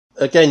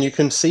again, you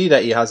can see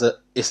that he has a.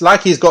 It's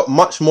like he's got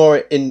much more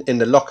in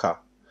the locker,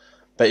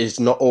 but he's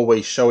not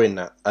always showing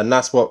that, and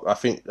that's what I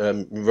think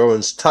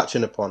Rowan's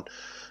touching upon.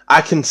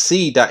 I can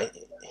see that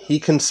he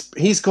can.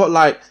 He's got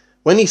like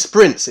when he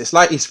sprints, it's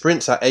like he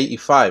sprints at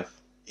 85.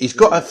 He's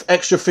got an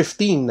extra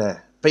 15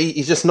 there, but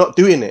he's just not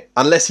doing it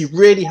unless he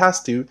really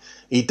has to.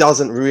 He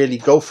doesn't really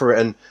go for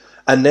it,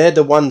 and they're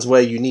the ones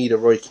where you need a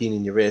Roy Keane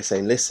in your ear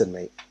saying, "Listen,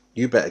 mate,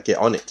 you better get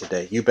on it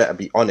today. You better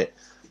be on it."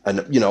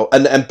 And you know,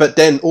 and but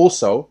then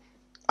also,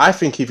 I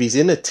think if he's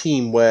in a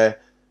team where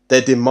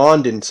they're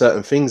demanding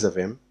certain things of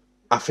him,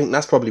 I think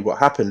that's probably what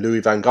happened.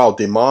 Louis van Gaal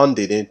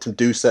demanded him to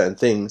do certain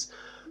things,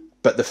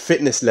 but the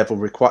fitness level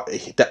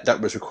that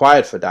was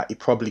required for that, he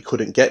probably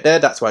couldn't get there.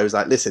 That's why he was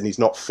like, "Listen, he's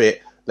not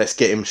fit. Let's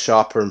get him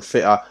sharper and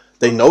fitter."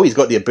 They know he's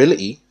got the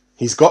ability.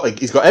 He's got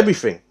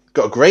everything.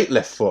 Got a great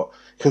left foot.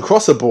 Can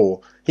cross a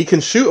ball. He can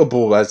shoot a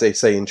ball, as they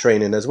say in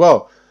training as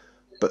well.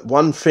 But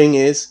one thing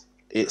is,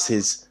 it's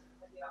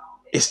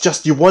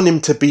just you want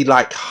him to be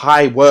like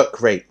higher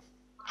work rate,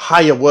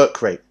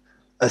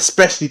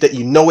 especially that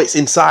you know it's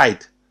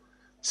inside.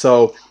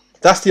 So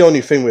that's the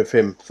only thing with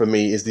him for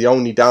me. Is the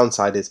only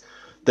downside is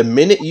the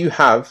minute you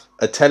have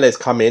a Tellez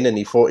come in and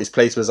he thought his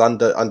place was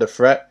under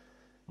threat,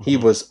 he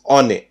was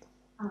on it,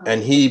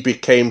 and he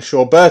became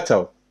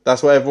Shawberto.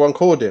 That's what everyone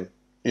called him,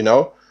 you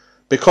know,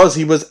 because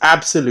he was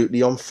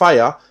absolutely on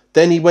fire.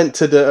 Then he went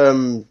to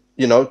the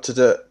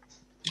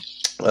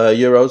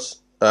Euros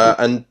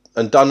and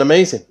done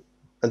amazing.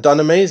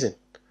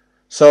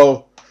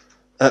 So,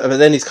 but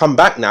then he's come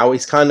back now.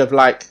 He's kind of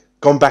like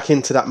gone back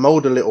into that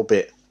mode a little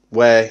bit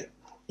where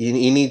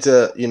he needs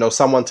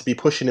someone to be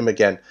pushing him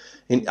again.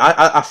 And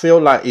I feel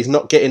like he's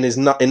not getting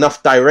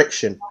enough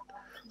direction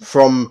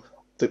from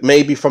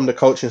maybe from the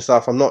coaching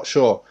staff. I'm not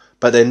sure,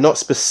 but they're not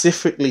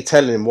specifically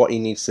telling him what he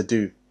needs to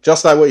do.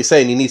 Just like what you're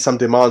saying, he needs some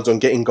demands on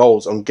getting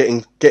goals, on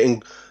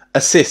getting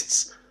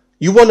assists.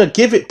 You want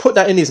to put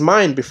that in his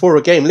mind before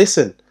a game.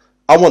 Listen,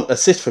 I want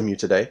assist from you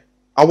today.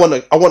 I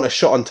want a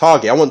shot on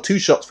target. I want 2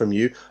 shots from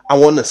you. I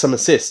want some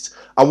assists.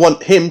 I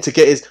want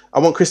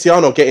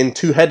Cristiano getting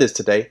 2 headers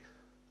today.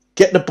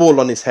 Get the ball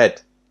on his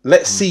head.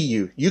 Let's see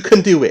you. You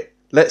can do it.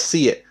 Let's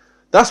see it.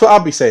 That's what I'll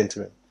be saying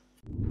to him.